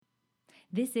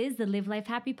This is the Live Life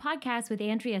Happy podcast with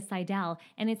Andrea Seidel,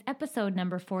 and it's episode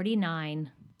number 49.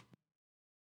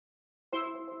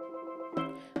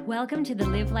 Welcome to the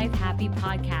Live Life Happy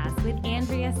podcast with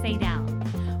Andrea Seidel.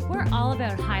 We're all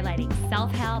about highlighting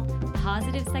self-help,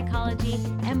 positive psychology,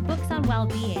 and books on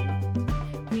well-being.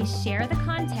 We share the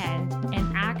content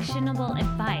and actionable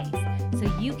advice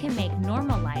so you can make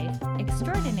normal life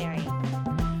extraordinary.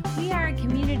 We are a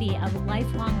community of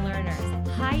lifelong learners,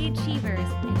 high achievers,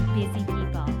 and busy people.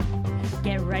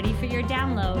 Get ready for your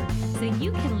download so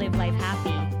you can live life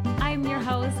happy. I'm your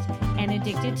host and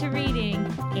addicted to reading,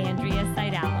 Andrea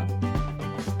Seidel.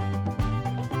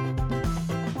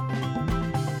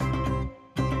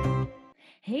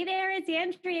 Hey there, it's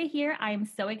Andrea here. I'm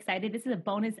so excited. This is a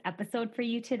bonus episode for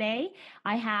you today.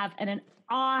 I have an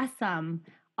awesome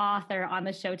author on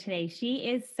the show today. She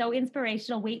is so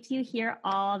inspirational. Wait till you hear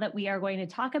all that we are going to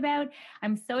talk about.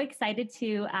 I'm so excited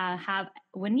to have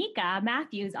Wanika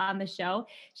Matthews on the show.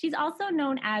 She's also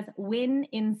known as Win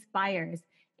Inspires.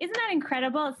 Isn't that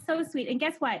incredible? It's so sweet. And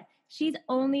guess what? She's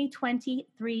only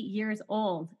 23 years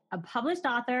old, a published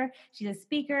author. She's a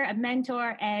speaker, a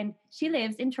mentor, and she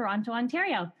lives in Toronto,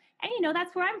 Ontario. And you know,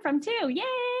 that's where I'm from too. Yay!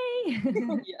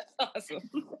 Yes,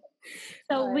 awesome.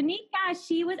 So Wanika,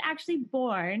 she was actually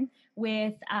born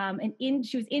with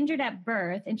she was injured at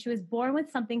birth, and she was born with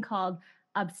something called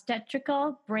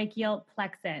obstetrical brachial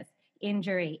plexus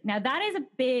injury. Now that is a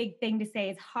big thing to say.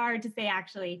 It's hard to say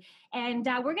actually. And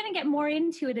we're going to get more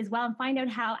into it as well and find out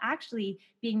how actually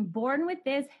being born with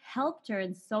this helped her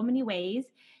in so many ways.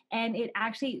 And it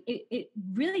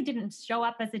really didn't show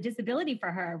up as a disability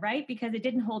for her, right? Because it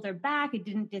didn't hold her back. It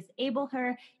didn't disable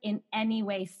her in any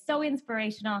way. So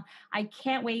inspirational. I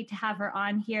can't wait to have her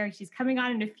on here. She's coming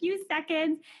on in a few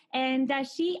seconds. And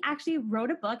she actually wrote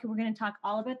a book, and we're going to talk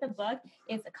all about the book.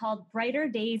 It's called Brighter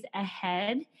Days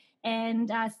Ahead.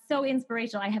 And so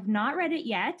inspirational. I have not read it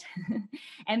yet.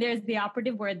 And there's the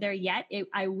operative word there, yet.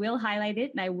 I will highlight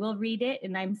it and I will read it.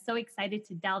 And I'm so excited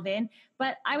to delve in.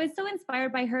 But I was so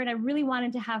inspired by her and I really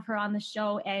wanted to have her on the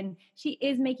show. And she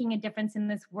is making a difference in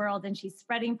this world and she's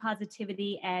spreading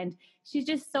positivity and she's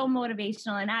just so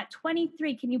motivational. And at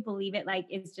 23, can you believe it? Like,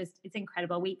 it's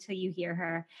incredible. Wait till you hear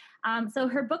her. So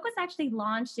her book was actually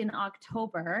launched in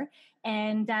October.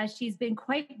 And she's been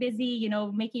quite busy, you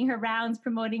know, making her rounds,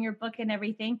 promoting her book and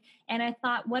everything. And I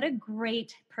thought, what a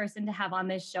great person to have on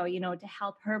this show, you know, to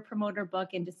help her promote her book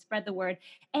and to spread the word.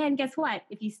 And guess what?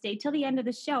 If you stay till the end of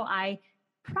the show, I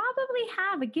probably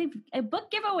have a book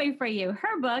giveaway for you,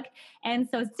 her book. And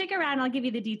so stick around. I'll give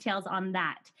you the details on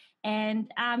that.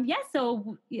 And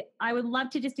so I would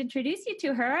love to just introduce you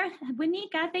to her.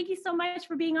 Wanika, thank you so much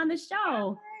for being on the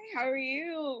show. Hi, how are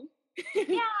you?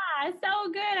 Yeah,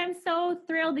 so good. I'm so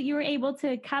thrilled that you were able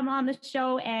to come on the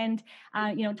show and,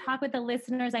 talk with the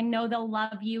listeners. I know they'll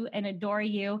love you and adore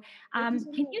you.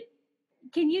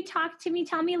 Can you talk to me?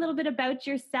 Tell me a little bit about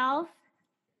yourself.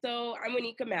 So I'm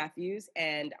Wanika Matthews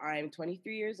and I'm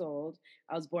 23 years old.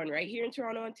 I was born right here in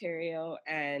Toronto, Ontario,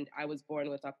 and I was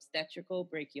born with obstetrical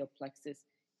brachial plexus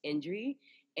injury.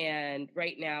 And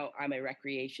right now I'm a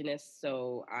recreationist.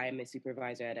 So I'm a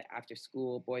supervisor at an after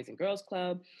school Boys and Girls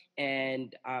Club.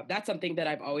 And that's something that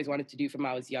I've always wanted to do from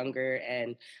when I was younger.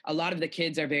 And a lot of the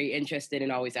kids are very interested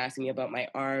in always asking me about my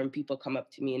arm. People come up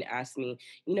to me and ask me,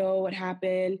 you know, what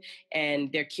happened?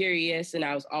 And they're curious. And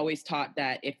I was always taught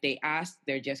that if they ask,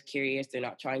 they're just curious. They're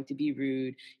not trying to be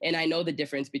rude. And I know the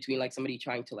difference between like somebody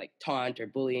trying to like taunt or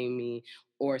bullying me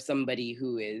or somebody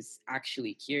who is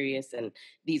actually curious. And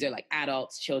these are like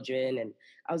adults, children. And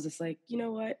I was just like, you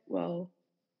know what? Well,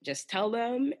 just tell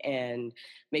them and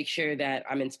make sure that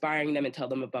I'm inspiring them and tell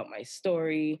them about my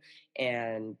story.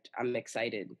 And I'm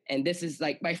excited. And this is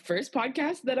like my first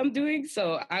podcast that I'm doing.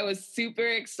 So I was super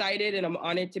excited and I'm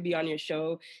honored to be on your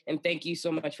show. And thank you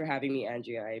so much for having me,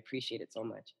 Andrea. I appreciate it so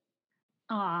much.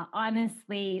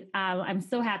 Honestly, I'm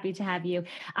so happy to have you.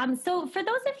 So for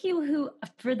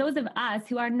those of us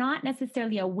who are not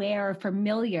necessarily aware or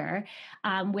familiar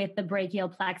with the brachial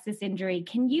plexus injury,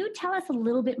 can you tell us a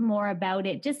little bit more about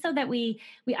it, just so that we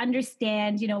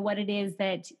understand, you know, what it is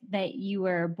that you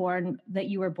were born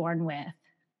with?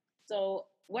 So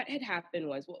what had happened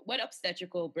was, what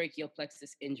obstetrical brachial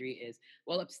plexus injury is?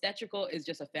 Well, obstetrical is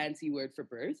just a fancy word for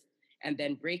birth, and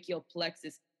then brachial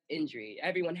plexus injury.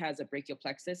 Everyone has a brachial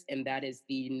plexus, and that is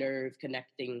the nerves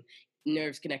connecting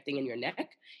in your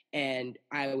neck. And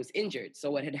I was injured.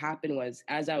 So what had happened was,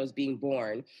 as I was being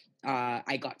born,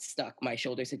 I got stuck. My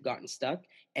shoulders had gotten stuck,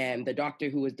 and the doctor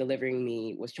who was delivering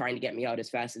me was trying to get me out as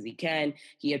fast as he can.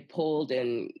 He had pulled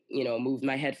and moved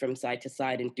my head from side to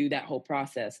side, and through that whole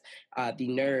process, the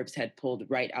nerves had pulled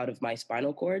right out of my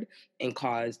spinal cord and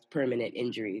caused permanent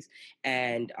injuries.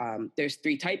 And there's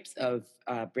three types of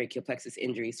brachial plexus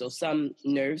injury. So some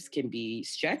nerves can be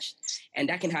stretched, and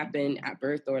that can happen at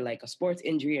birth or like a sports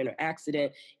injury or an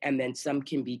accident. And then some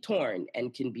can be torn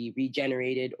and can be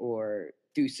regenerated or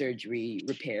through surgery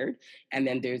repaired. And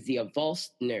then there's the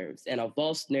avulsed nerves, and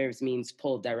avulsed nerves means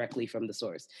pulled directly from the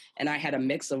source. And I had a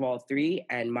mix of all three,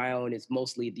 and my own is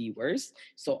mostly the worst.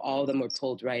 So all of them were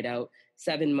pulled right out.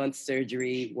 7 months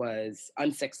surgery was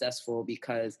unsuccessful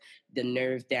because the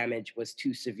nerve damage was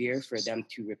too severe for them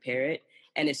to repair it.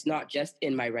 And it's not just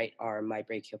in my right arm, my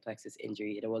brachial plexus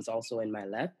injury, it was also in my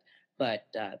left. But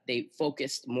they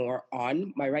focused more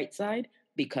on my right side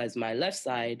because my left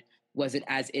side wasn't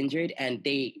as injured, and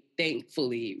they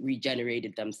thankfully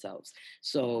regenerated themselves.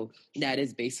 So that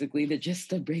is basically the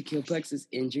gist of brachial plexus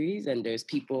injuries. And there's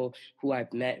people who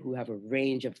I've met who have a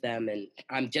range of them, and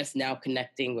I'm just now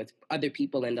connecting with other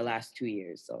people in the last 2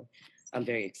 years. So I'm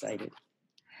very excited.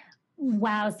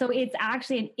 Wow. So it's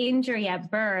actually an injury at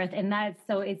birth. And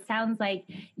it sounds like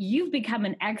you've become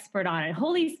an expert on it.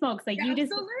 Holy smokes. Like you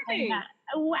just explained that.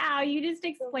 Wow. You just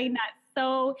explained that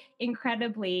so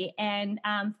incredibly. And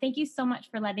thank you so much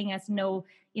for letting us know,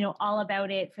 all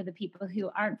about it for the people who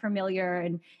aren't familiar.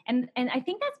 And I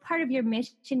think that's part of your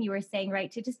mission, you were saying, right?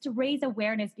 To raise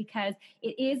awareness, because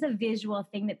it is a visual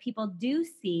thing that people do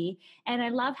see. And I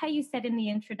love how you said in the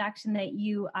introduction that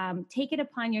you take it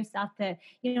upon yourself to,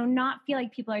 not feel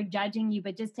like people are judging you,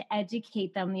 but just to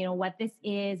educate them, what this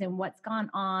is and what's gone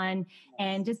on,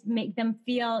 and just make them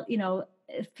feel,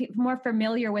 more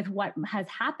familiar with what has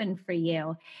happened for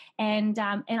you. And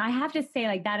I have to say,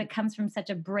 like, that it comes from such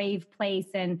a brave place.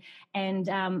 And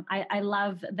I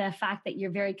love the fact that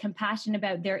you're very compassionate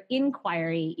about their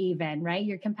inquiry, even, right?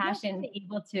 You're compassionate,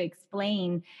 able to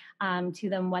explain to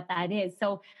them what that is.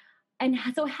 So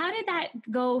how did that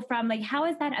go from, like, how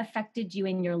has that affected you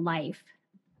in your life?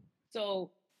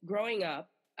 So growing up,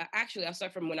 actually, I'll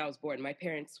start from when I was born. My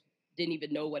parents didn't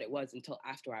even know what it was until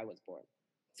after I was born.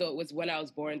 So it was when I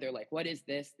was born, they're like, what is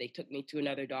this? They took me to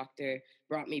another doctor,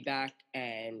 brought me back,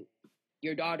 and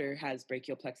your daughter has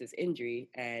brachial plexus injury,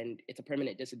 and it's a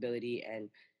permanent disability. And,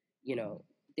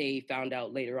 they found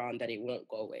out later on that it won't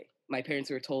go away. My parents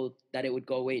were told that it would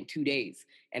go away in 2 days,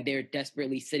 and they're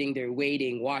desperately sitting there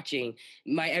waiting, watching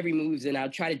my every moves, and I'll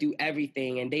try to do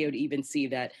everything. And they would even see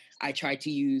that I tried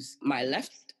to use my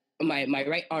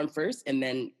right arm first, and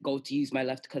then go to use my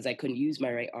left because I couldn't use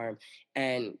my right arm.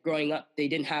 And growing up, they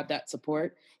didn't have that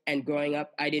support. And growing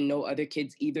up, I didn't know other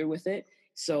kids either with it.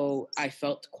 So I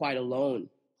felt quite alone.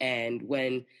 And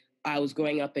when I was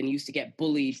growing up and used to get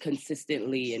bullied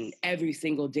consistently, and every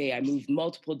single day I moved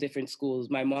multiple different schools.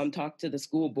 My mom talked to the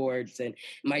school boards, and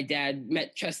my dad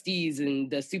met trustees and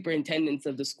the superintendents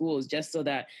of the schools just so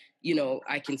that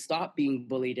I can stop being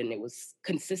bullied. And it was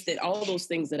consistent. All those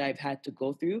things that I've had to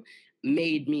go through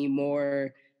made me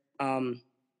more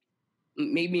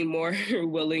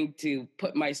willing to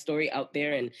put my story out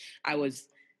there. And I was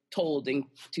told in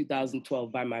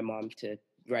 2012 by my mom to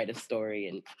write a story,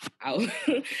 and I'll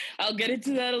get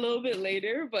into that a little bit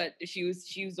later. But she was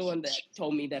the one that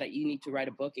told me that you need to write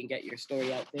a book and get your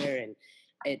story out there.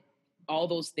 And all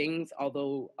those things,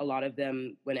 although a lot of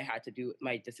them, when it had to do with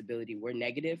my disability, were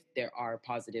negative, there are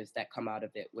positives that come out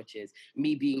of it, which is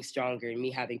me being stronger and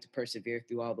me having to persevere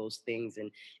through all those things.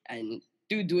 And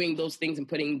through doing those things and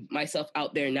putting myself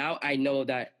out there now, I know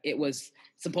that it was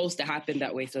supposed to happen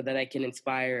that way so that I can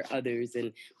inspire others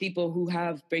and people who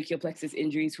have brachial plexus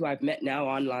injuries who I've met now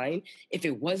online. If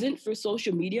it wasn't for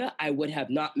social media, I would have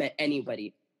not met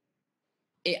anybody.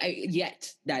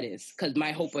 Yet, that is, because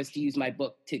my hope was to use my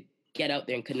book to get out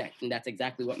there and connect. And that's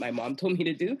exactly what my mom told me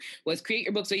to do, was create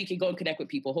your book so you can go and connect with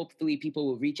people. Hopefully people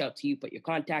will reach out to you, put your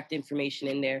contact information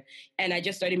in there. And I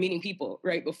just started meeting people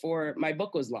right before my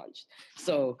book was launched.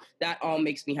 So that all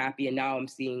makes me happy. And now I'm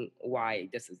seeing why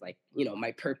this is, like,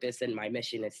 my purpose and my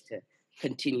mission is to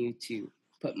continue to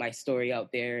put my story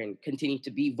out there and continue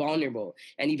to be vulnerable,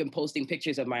 and even posting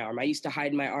pictures of my arm. I used to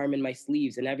hide my arm in my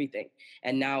sleeves and everything.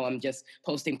 And now I'm just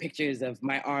posting pictures of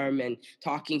my arm and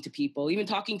talking to people, even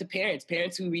talking to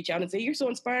parents who reach out and say, you're so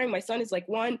inspiring. My son is like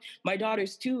 1, my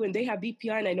daughter's 2, and they have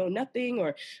BPI and I know nothing,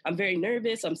 or I'm very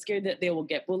nervous. I'm scared that they will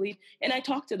get bullied. And I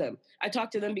talk to them.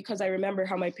 Because I remember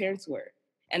how my parents were.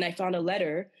 And I found a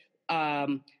letter a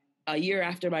year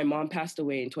after my mom passed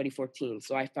away in 2014.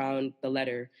 So I found the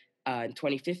letter in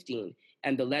 2015,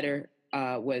 and the letter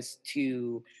was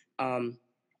to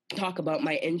talk about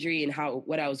my injury and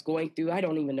what I was going through. I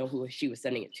don't even know who she was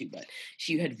sending it to, but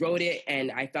she had wrote it,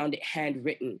 and I found it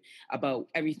handwritten about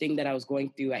everything that I was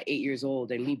going through at 8 years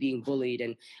old, and me being bullied,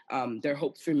 and their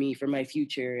hopes for me, for my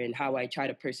future, and how I try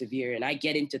to persevere. And I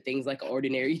get into things like an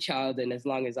ordinary child, and as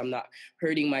long as I'm not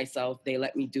hurting myself, they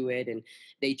let me do it. And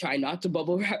they try not to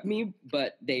bubble wrap me,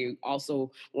 but they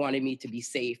also wanted me to be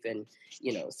safe. And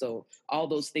so all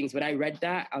those things. When I read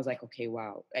that, I was like, okay,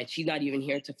 wow. And she's not even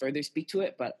here to further speak to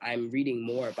it, but I'm reading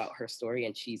more about her story,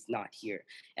 and she's not here.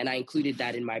 And I included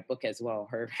that in my book as well,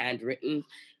 her handwritten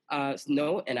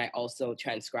note, and I also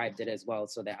transcribed it as well,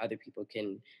 so that other people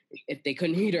can, if they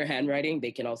couldn't read her handwriting,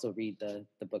 they can also read the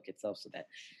book itself, so that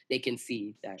they can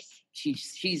see that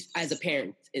she's as a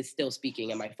parent is still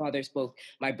speaking. And my father spoke,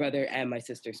 my brother and my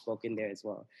sister spoke in there as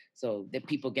well, so that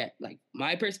people get like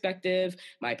my perspective,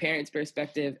 my parents'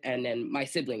 perspective, and then my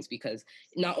siblings, because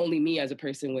not only me as a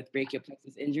person with brachial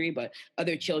plexus injury, but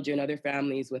other children, other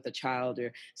families with a child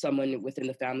or someone within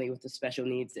the family with the special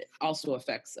needs, it also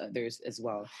affects others as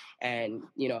well. And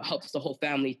helps the whole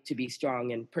family to be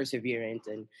strong and perseverant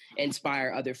and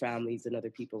inspire other families and other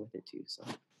people with it too. So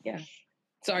yeah,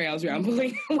 sorry, I was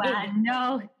rambling.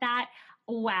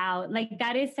 Wow, like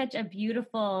that is such a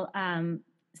beautiful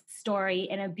story,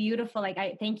 and a beautiful, like,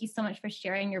 I thank you so much for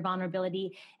sharing your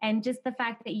vulnerability, and just the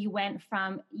fact that you went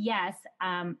from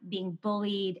being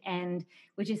bullied, and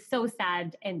which is so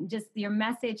sad, and just your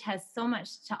message has so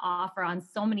much to offer on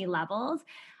so many levels.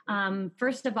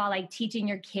 First of all, like teaching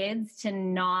your kids to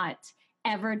not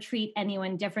ever treat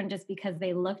anyone different just because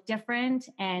they look different,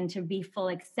 and to be full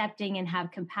accepting and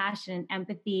have compassion and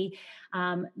empathy.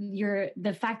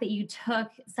 The fact that you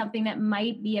took something that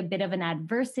might be a bit of an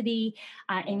adversity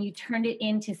and you turned it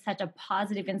into such a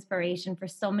positive inspiration for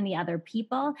so many other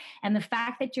people. And the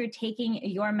fact that you're taking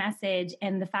your message,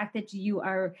 and the fact that you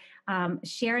are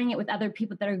sharing it with other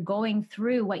people that are going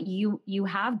through what you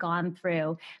have gone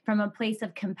through from a place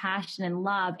of compassion and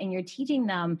love, and you're teaching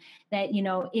them that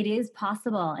it is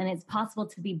possible, and it's possible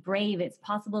to be brave, it's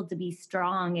possible to be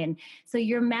strong. And so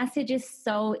your message is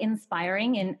so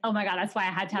inspiring, and oh my God, that's why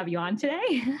I had to have you on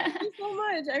today. Thank you so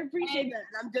much. I appreciate that.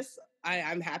 And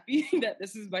I'm happy that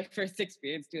this is my first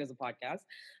experience too as a podcast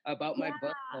about my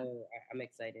book. So I'm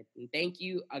excited. And thank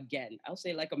you again. I'll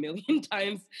say like a million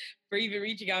times for even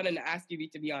reaching out and asking me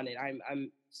to be on it.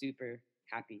 I'm super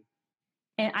happy.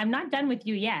 And I'm not done with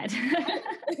you yet.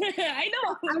 I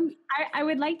know. I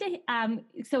would like to,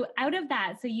 so out of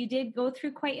that, so you did go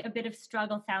through quite a bit of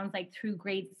struggle, sounds like, through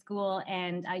grade school,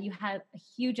 and you had a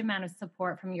huge amount of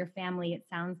support from your family, it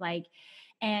sounds like.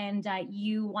 And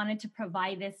you wanted to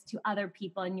provide this to other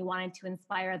people, and you wanted to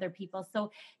inspire other people.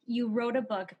 So you wrote a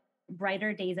book,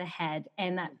 Brighter Days Ahead.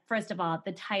 And first of all,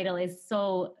 the title is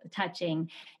so touching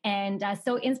and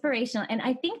so inspirational. And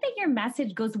I think that your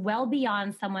message goes well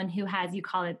beyond someone who has, you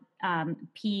call it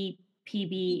PBI.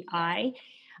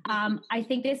 I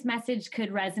think this message could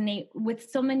resonate with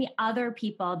so many other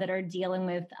people that are dealing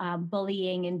with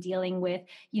bullying, and dealing with,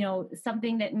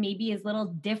 something that maybe is a little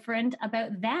different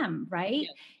about them, right?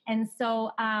 Yeah. And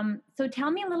so, so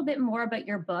tell me a little bit more about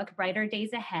your book, Brighter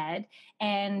Days Ahead,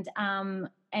 and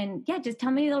just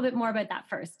tell me a little bit more about that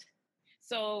first.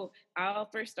 So I'll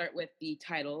first start with the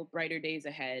title, Brighter Days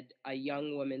Ahead, a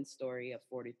young woman's story of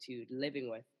fortitude living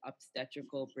with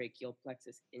obstetrical brachial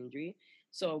plexus injury.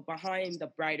 So behind the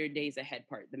Brighter Days Ahead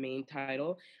part, the main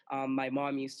title, my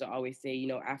mom used to always say,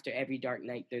 after every dark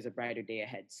night, there's a brighter day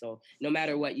ahead. So no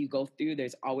matter what you go through,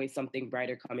 there's always something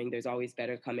brighter coming. There's always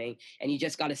better coming. And you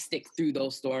just got to stick through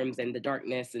those storms and the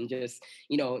darkness, and just,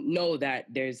 know that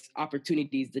there's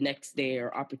opportunities the next day,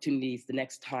 or opportunities the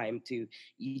next time to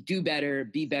do better,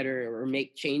 be better, or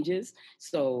make changes.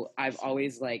 So I've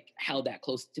always held that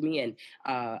close to me. And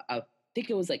I think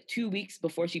it was 2 weeks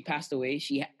before she passed away,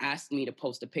 she asked me to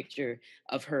post a picture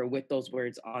of her with those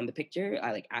words on the picture.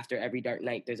 After every dark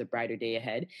night, there's a brighter day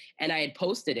ahead. And I had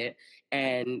posted it.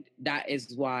 And that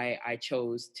is why I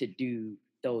chose to do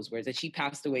those words. And she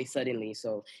passed away suddenly.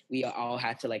 So we all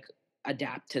had to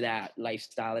adapt to that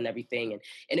lifestyle and everything.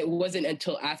 And it wasn't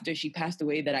until after she passed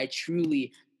away that I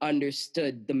truly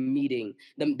understood the meaning,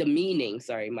 I'm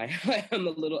a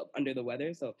little under the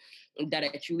weather. So that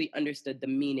I truly understood the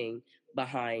meaning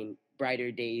behind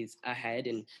brighter days ahead,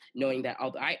 and knowing that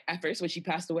at first when she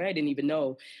passed away, I didn't even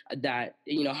know that,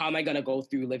 how am I going to go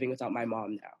through living without my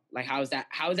mom now? How is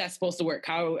that supposed to work?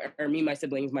 How are me, my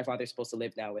siblings, my father supposed to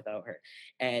live now without her?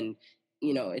 And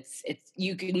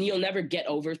you'll never get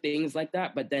over things like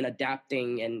that, but then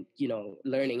adapting and,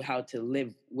 learning how to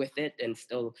live with it, and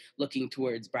still looking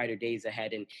towards brighter days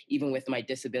ahead. And even with my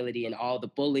disability and all the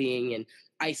bullying and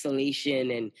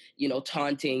isolation and,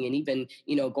 taunting, and even,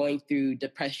 going through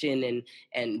depression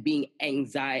and being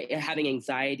having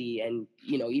anxiety, and,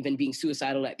 even being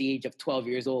suicidal at the age of 12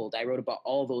 years old. I wrote about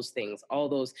all those things, all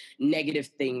those negative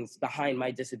things behind my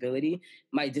disability.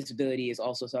 My disability is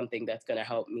also something that's going to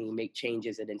help me make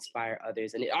changes and inspire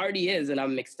others. And it already is. And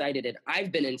I'm excited. And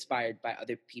I've been inspired by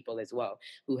other people as well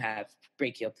who have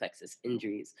brachial plexus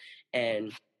injuries.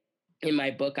 And in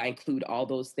my book, I include all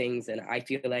those things. And I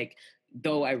feel like,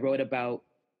 though I wrote about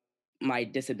my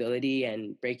disability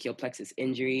and brachial plexus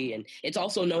injury, and it's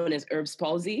also known as Erb's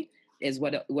palsy, is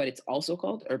what it's also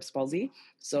called, Erb's palsy.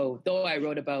 So though I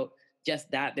wrote about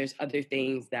just that, there's other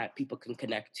things that people can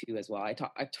connect to as well. I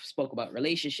spoke about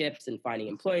relationships and finding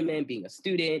employment, being a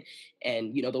student,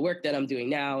 and the work that I'm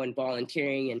doing now, and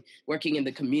volunteering and working in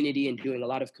the community and doing a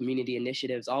lot of community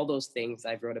initiatives. All those things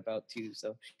I've wrote about too.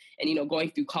 So, and going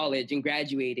through college and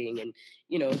graduating, and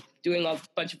doing a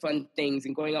bunch of fun things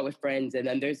and going out with friends. And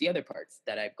then there's the other parts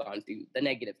that I've gone through, the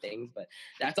negative things, but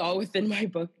that's all within my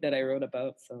book that I wrote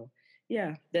about. So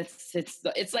yeah,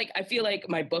 it's like, I feel like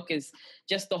my book is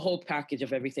just the whole package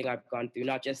of everything I've gone through,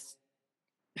 not just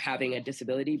having a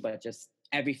disability, but just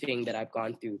everything that I've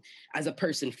gone through as a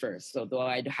person first. So though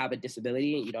I have a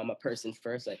disability, I'm a person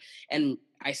first. And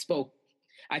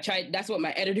I tried, that's what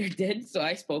my editor did. So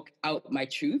I spoke out my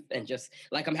truth, and just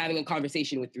like I'm having a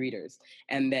conversation with readers.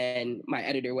 And then my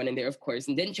editor went in there, of course,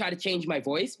 and didn't try to change my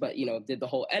voice, but, did the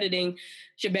whole editing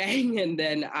shebang. And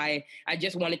then I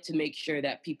just wanted to make sure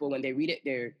that people, when they read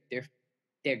it,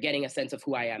 they're getting a sense of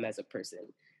who I am as a person.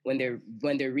 When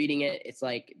they're reading it, it's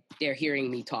like they're hearing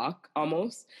me talk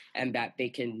almost, and that they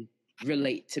can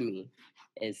relate to me,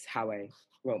 is how I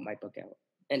wrote my book out.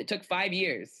 And it took 5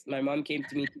 years. My mom came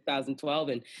to me in 2012,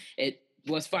 and it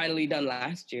was finally done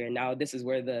last year. And now this is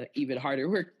where the even harder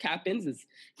work happens, is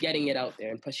getting it out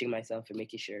there and pushing myself and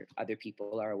making sure other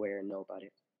people are aware and know about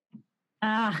it.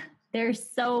 There's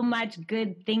so much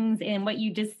good things in what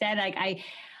you just said. Like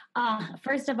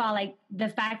first of all, like the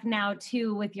fact now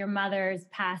too, with your mother's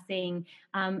passing,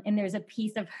 and there's a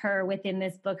piece of her within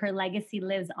this book, her legacy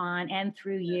lives on and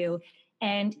through you.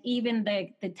 And even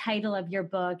the title of your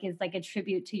book is like a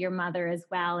tribute to your mother as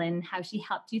well, and how she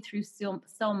helped you through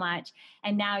so much.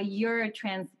 And now you're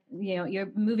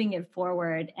moving it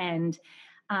forward. And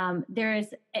and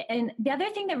the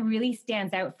other thing that really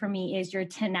stands out for me is your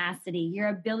tenacity, your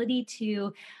ability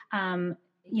to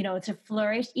to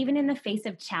flourish even in the face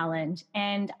of challenge.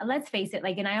 And let's face it,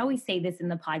 and I always say this in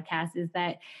the podcast, is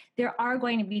that there are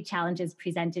going to be challenges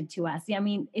presented to us. I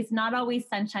mean, it's not always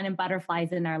sunshine and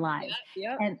butterflies in our lives.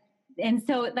 Yeah. And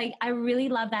so I really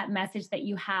love that message that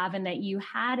you have, and that you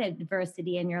had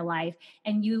adversity in your life,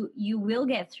 and you will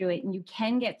get through it, and you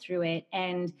can get through it.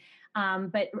 And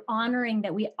but honoring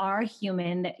that we are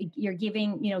human, that you're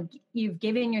giving, you've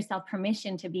given yourself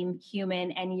permission to be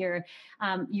human, and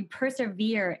you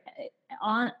persevere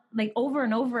on over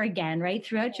and over again, right,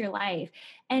 throughout your life.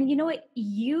 And you know what,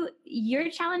 your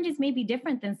challenges may be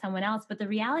different than someone else, but the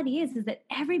reality is that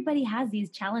everybody has these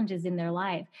challenges in their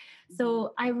life.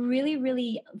 So I really,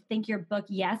 really think your book,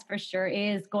 yes, for sure,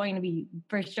 is going to be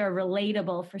for sure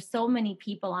relatable for so many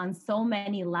people on so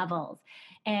many levels.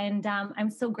 And I'm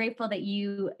so grateful that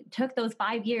you took those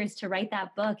 5 years to write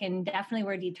that book, and definitely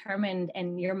were determined,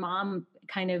 and your mom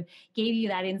kind of gave you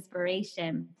that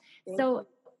inspiration. So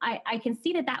I can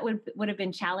see that would have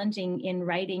been challenging in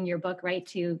writing your book, right,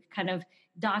 to kind of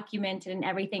document it and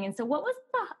everything. And so what was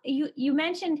you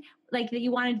mentioned that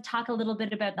you wanted to talk a little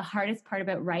bit about the hardest part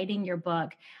about writing your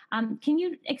book. Can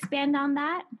you expand on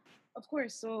that? Of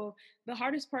course. So the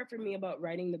hardest part for me about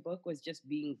writing the book was just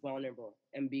being vulnerable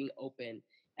and being open.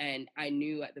 And I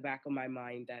knew at the back of my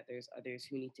mind that there's others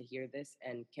who need to hear this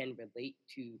and can relate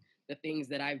to the things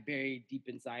that I've buried deep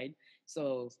inside.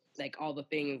 So all the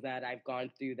things that I've gone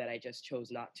through that I just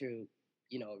chose not to,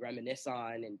 reminisce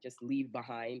on and just leave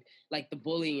behind, like the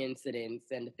bullying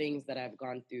incidents and the things that I've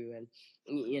gone through.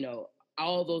 And,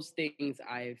 all those things,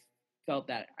 I've felt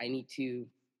that I need to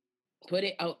put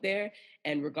it out there.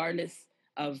 And regardless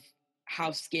of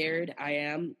how scared I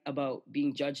am about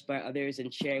being judged by others,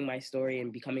 and sharing my story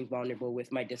and becoming vulnerable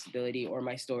with my disability, or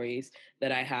my stories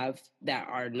that I have that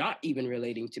are not even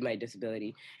relating to my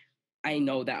disability, I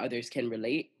know that others can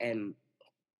relate.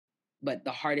 But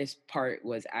the hardest part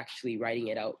was actually writing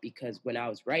it out, because when I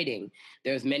was writing,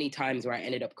 there was many times where I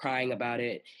ended up crying about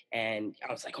it. And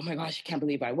I was like, oh my gosh, I can't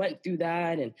believe I went through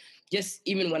that. And just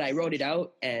even when I wrote it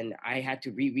out and I had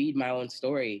to reread my own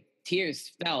story,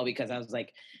 tears fell, because I was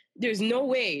like, there's no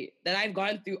way that I've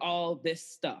gone through all this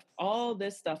stuff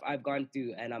I've gone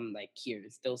through. And I'm here,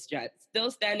 still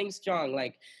standing strong.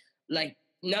 Like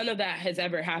none of that has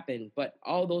ever happened, but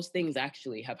all those things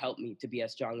actually have helped me to be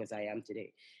as strong as I am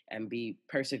today and be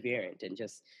perseverant and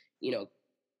just, you know,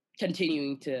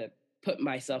 continuing to put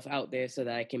myself out there so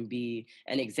that I can be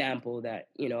an example that,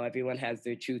 you know, everyone has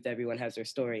their truth, everyone has their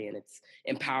story, and it's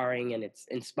empowering and it's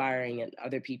inspiring, and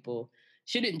other people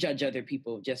shouldn't judge other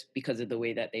people just because of the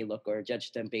way that they look or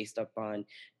judge them based upon,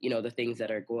 you know, the things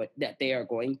that they are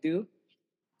going through.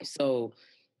 So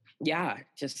yeah,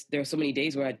 just there were so many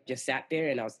days where I just sat there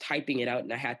and I was typing it out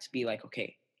and I had to be like,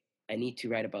 okay, I need to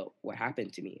write about what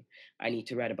happened to me. I need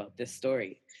to write about this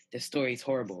story. This story is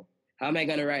horrible. How am I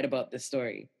going to write about this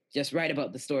story? Just write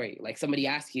about the story. Like somebody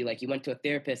asked you, like you went to a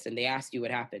therapist and they asked you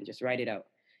what happened, just write it out.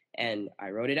 And I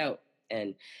wrote it out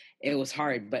and it was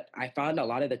hard, but I found a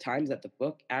lot of the times that the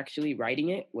book, actually writing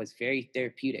it, was very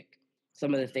therapeutic.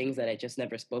 Some of the things that I just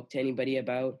never spoke to anybody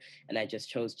about and I just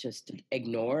chose just to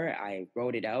ignore, I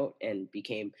wrote it out and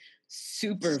became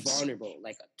super vulnerable,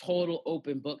 like a total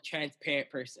open book, transparent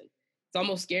person. It's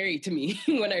almost scary to me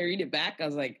when I read it back. I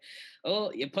was like,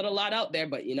 oh, you put a lot out there,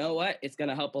 but you know what? It's going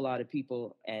to help a lot of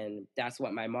people. And that's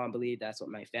what my mom believed. That's what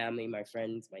my family, my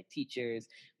friends, my teachers,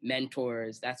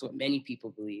 mentors, that's what many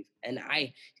people believe. And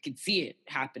I can see it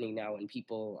happening now when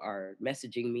people are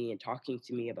messaging me and talking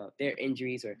to me about their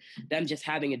injuries or them just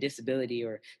having a disability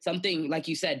or something, like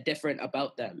you said, different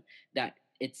about them, that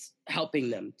it's helping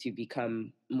them to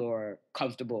become more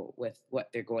comfortable with what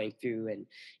they're going through. And,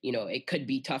 you know, it could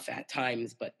be tough at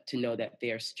times, but to know that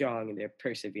they are strong and they're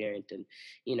perseverant and,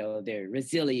 you know, they're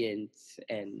resilient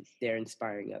and they're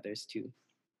inspiring others too.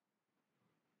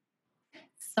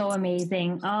 So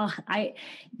amazing. Oh,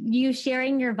 you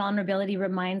sharing your vulnerability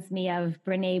reminds me of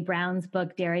Brene Brown's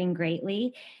book, Daring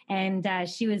Greatly. And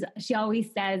she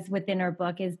always says within her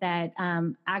book is that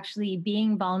actually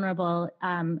being vulnerable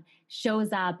shows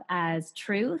up as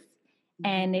truth,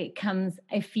 and it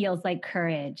feels like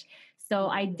courage. So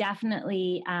I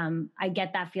definitely I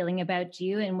get that feeling about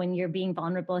you. And when you're being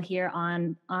vulnerable here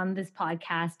on this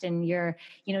podcast, and you're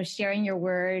sharing your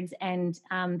words, and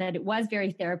that it was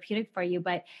very therapeutic for you,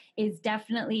 but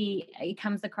it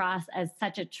comes across as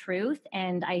such a truth.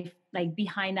 And I like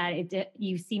behind that,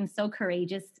 you seem so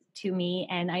courageous to me,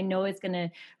 and I know it's going to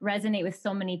resonate with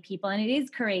so many people. And it is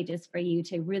courageous for you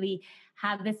to really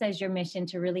have this as your mission,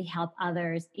 to really help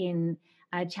others in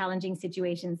challenging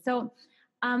situations. So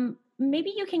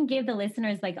maybe you can give the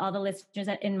listeners, like all the listeners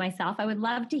and myself, I would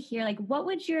love to hear, like, what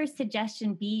would your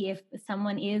suggestion be if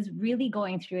someone is really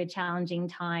going through a challenging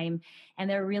time and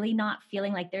they're really not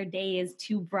feeling like their day is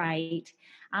too bright?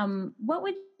 What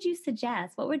would you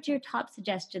suggest? What would your top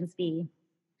suggestions be?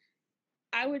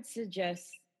 I would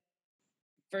suggest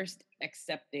first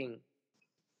accepting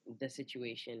the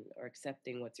situation or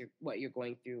accepting what you're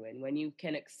going through. And when you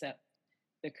can accept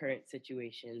the current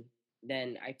situation,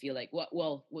 then I feel like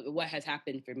what has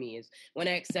happened for me is when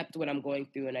I accept what I'm going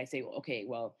through and I say, well, okay,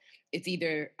 well, it's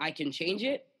either I can change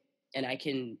it and I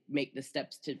can make the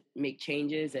steps to make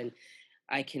changes and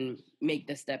I can make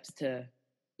the steps to,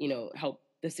 you know, help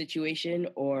the situation,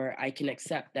 or I can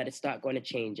accept that it's not going to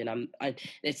change and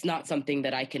it's not something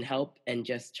that I can help, and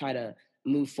just try to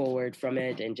move forward from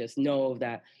it and just know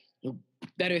that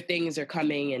better things are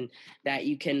coming and that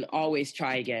you can always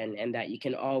try again and that you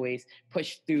can always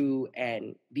push through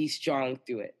and be strong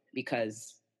through it,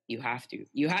 because you have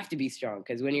to be strong,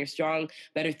 because when you're strong,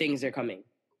 better things are coming.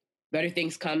 Better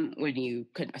things come when you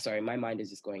could. Sorry, my mind is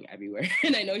just going everywhere,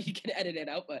 and I know you can edit it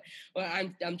out, but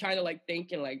I'm trying to like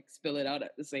think and like spill it out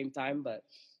at the same time. But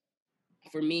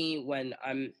for me, when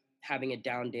I'm having a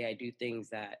down day, I do things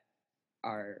that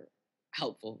are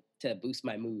helpful to boost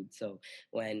my mood. So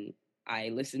when I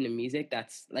listen to music,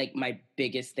 that's like my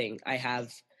biggest thing. I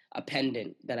have a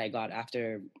pendant that I got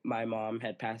after my mom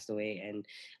had passed away, and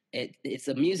it's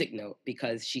a music note,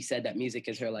 because she said that music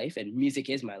is her life and music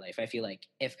is my life. I feel like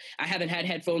if I haven't had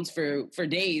headphones for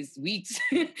days, weeks,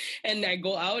 and I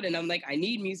go out and I'm like, I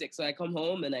need music. So I come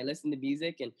home and I listen to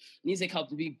music, and music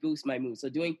helps me boost my mood. So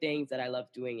doing things that I love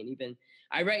doing, and even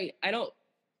I write. I don't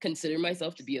consider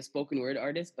myself to be a spoken word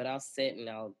artist, but I'll sit and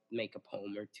I'll make a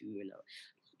poem or two and I'll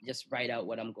just write out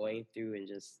what I'm going through, and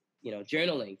just, you know,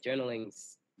 journaling.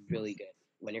 Journaling's really good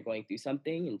when you're going through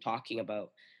something, and talking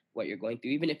about what you're going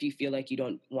through. Even if you feel like you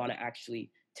don't want to actually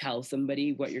tell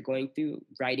somebody what you're going through,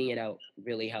 writing it out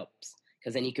really helps,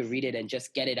 because then you can read it and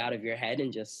just get it out of your head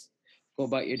and just go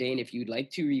about your day. And if you'd like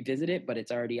to revisit it, but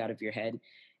it's already out of your head,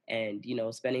 and, you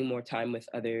know, spending more time with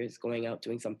others, going out,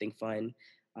 doing something fun.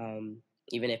 Um,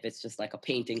 Even if it's just like a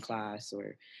painting class,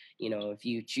 or, you know, if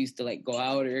you choose to like go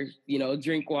out or, you know,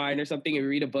 drink wine or something and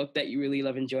read a book that you really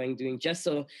love enjoying doing, just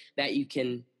so that you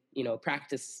can, you know,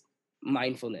 practice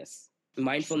mindfulness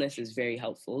mindfulness is very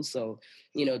helpful. So,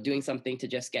 doing something to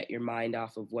just get your mind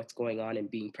off of what's going on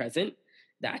and being present,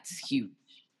 that's huge.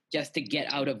 Just to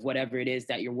get out of whatever it is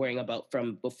that you're worrying about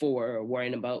from before or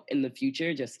worrying about in the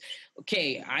future. Just,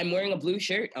 okay, I'm wearing a blue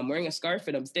shirt, I'm wearing a scarf,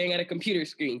 and I'm staring at a computer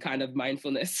screen kind of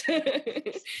mindfulness.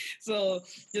 So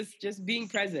just being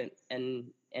present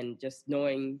and just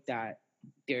knowing that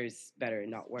there's better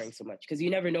not worrying so much, because you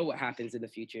never know what happens in the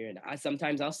future. And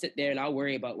sometimes I'll sit there and I'll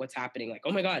worry about what's happening. Like,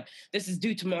 oh my God, this is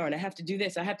due tomorrow and I have to do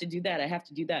this, I have to do that, I have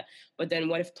to do that. But then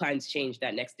what if plans change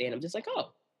that next day? And I'm just like,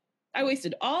 oh, I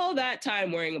wasted all that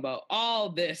time worrying about all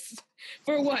this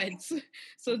for what?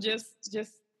 So just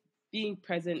being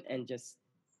present and just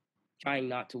trying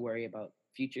not to worry about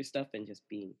future stuff and just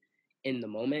being in the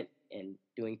moment and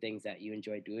doing things that you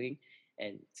enjoy doing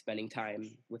and spending time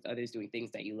with others, doing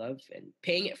things that you love and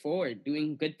paying it forward,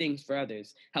 doing good things for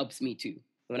others helps me too.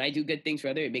 When I do good things for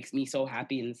others, it makes me so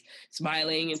happy and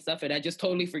smiling and stuff. And I just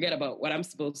totally forget about what I'm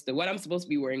supposed to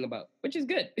be worrying about, which is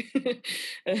good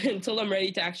until I'm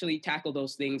ready to actually tackle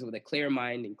those things with a clear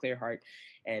mind and clear heart.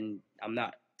 And I'm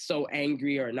not so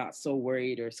angry or not so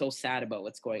worried or so sad about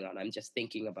what's going on. I'm just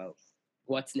thinking about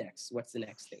what's next. What's the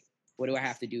next thing? What do I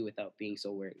have to do without being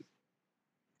so worried?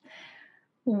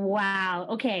 Wow.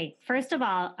 Okay. First of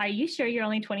all, are you sure you're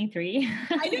only 23?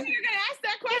 I knew you were going to ask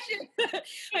that question.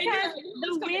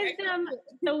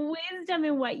 The wisdom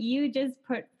in what you just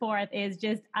put forth is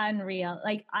just unreal.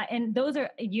 Like, and those are,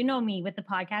 me with the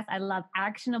podcast, I love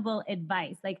actionable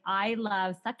advice. Like, I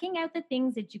love sucking out the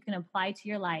things that you can apply to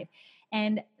your life.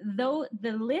 And though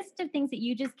the list of things that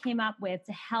you just came up with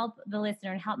to help the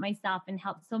listener and help myself and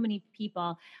help so many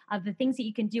people of the things that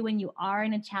you can do when you are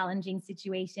in a challenging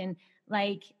situation,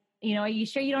 like, are you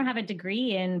sure you don't have a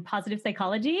degree in positive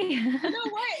psychology? You know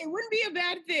what? It wouldn't be a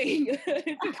bad thing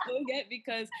to go get,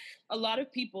 because a lot of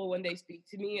people, when they speak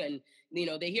to me and,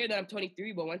 they hear that I'm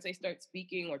 23, but once I start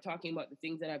speaking or talking about the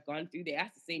things that I've gone through, they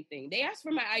ask the same thing. They asked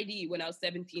for my ID when I was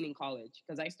 17 in college,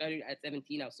 because I started at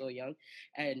 17. I was so young.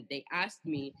 And they asked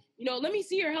me, let me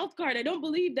see your health card. I don't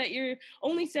believe that you're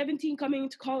only 17 coming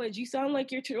into college. You sound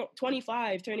like you're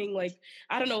 25, turning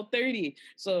 30.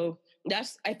 So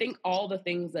that's, I think, all the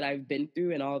things that I've been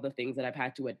through and all the things that I've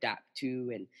had to adapt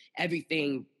to and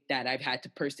everything that I've had to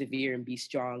persevere and be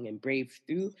strong and brave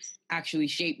through actually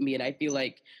shaped me. And I feel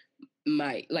like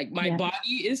my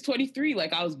body is 23.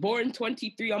 Like, I was born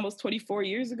 23, almost 24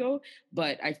 years ago,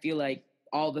 but I feel like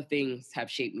all the things have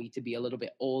shaped me to be a little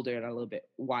bit older and a little bit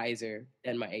wiser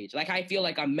than my age. Like, I feel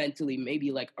like I'm mentally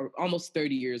maybe almost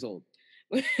 30 years old.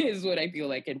 Is what I feel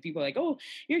like. And people are like, oh,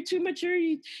 you're too mature.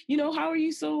 How are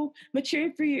you so mature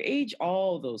for your age?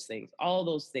 All those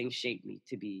things shape me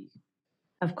to be.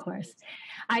 Of course.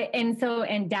 And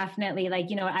definitely,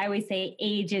 I always say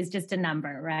age is just a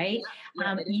number, right?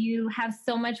 Yeah, you have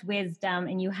so much wisdom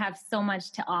and you have so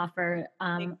much to offer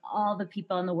all the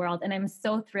people in the world. And I'm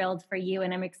so thrilled for you.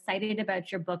 And I'm excited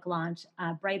about your book launch,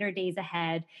 Brighter Days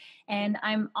Ahead. And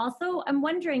I'm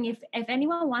wondering if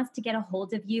anyone wants to get a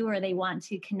hold of you or they want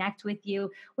to connect with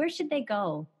you, where should they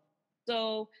go?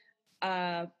 So,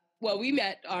 we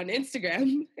met on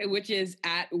Instagram, which is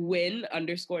at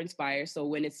win_inspires. So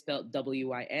Win is spelled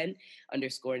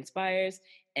WIN_inspires.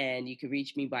 And you can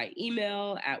reach me by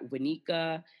email at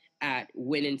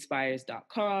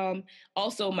winika@wininspires.com.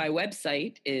 Also, my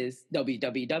website is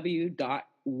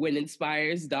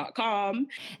www.wininspires.com.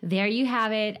 There you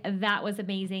have it. That was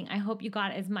amazing. I hope you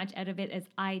got as much out of it as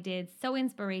I did. So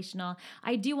inspirational.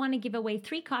 I do want to give away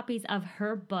 3 copies of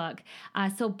her book.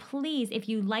 So please, if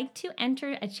you'd like to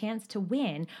enter a chance to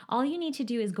win, all you need to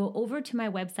do is go over to my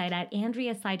website at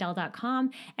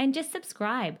andreaseidel.com and just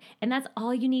subscribe. And that's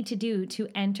all you need to do to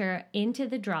enter into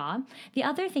the draw. The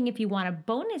other thing, if you want a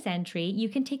bonus entry, you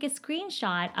can take a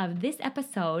screenshot of this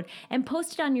episode and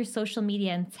post it on your social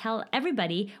media and tell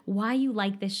everybody why you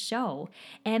like this show,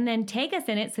 and then tag us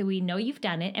in it so we know you've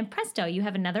done it, and presto, you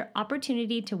have another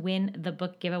opportunity to win the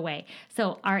book giveaway.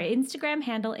 So our Instagram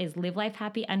handle is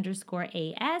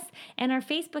livelifehappy_AS, and our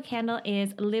Facebook handle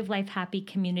is Live Life Happy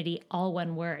Community, all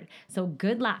one word. So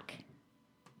good luck.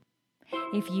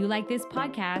 If you like this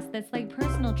podcast that's like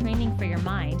personal training for your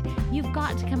mind, you've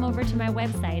got to come over to my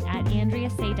website at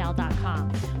andreaseidel.com,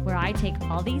 where I take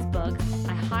all these books,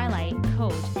 I highlight,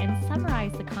 coach, and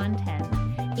summarize the content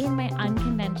in my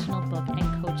unconventional book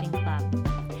and coaching club.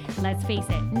 Let's face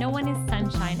it, no one is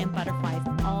sunshine and butterflies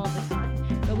all the